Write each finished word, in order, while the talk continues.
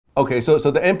Okay, so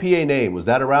the MPA name, was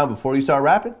that around before you started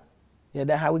rapping? Yeah,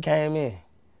 that's how we came in.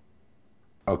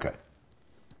 Okay.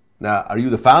 Now, are you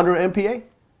the founder of MPA?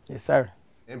 Yes, sir.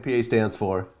 MPA stands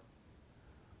for?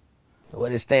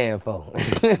 What it stand for? I'm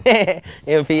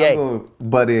MPA. going to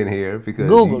butt in here because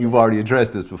Google you've it. already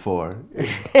addressed this before.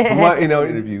 From what,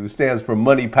 interview, it stands for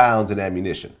money, pounds, and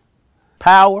ammunition.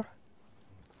 Power.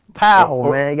 Power,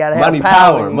 Or man. You gotta have money,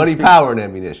 power. Money, power, and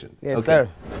ammunition. Yes, Okay. sir.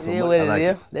 So Yeah, what I it like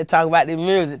is. They talk about the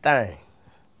music thing.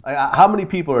 How many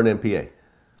people are in MPA?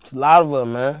 It's a lot of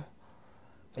them, man.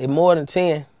 It's more than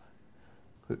 10.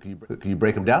 Can you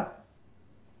break them down?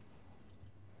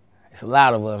 It's a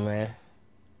lot of them, man.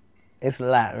 It's a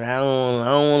lot, man. I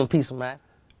don't want a piece of mine.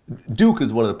 Duke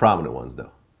is one of the prominent ones,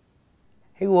 though.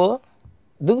 He was.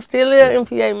 Duke still is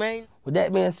MPA, man. With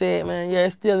that being said, man, yeah,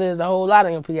 it still is a whole lot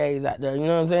of MPAs out there, you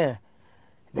know what I'm saying?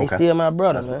 They Okay. still my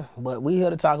brother, man. But we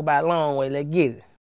here to talk about Longway. Let's get it.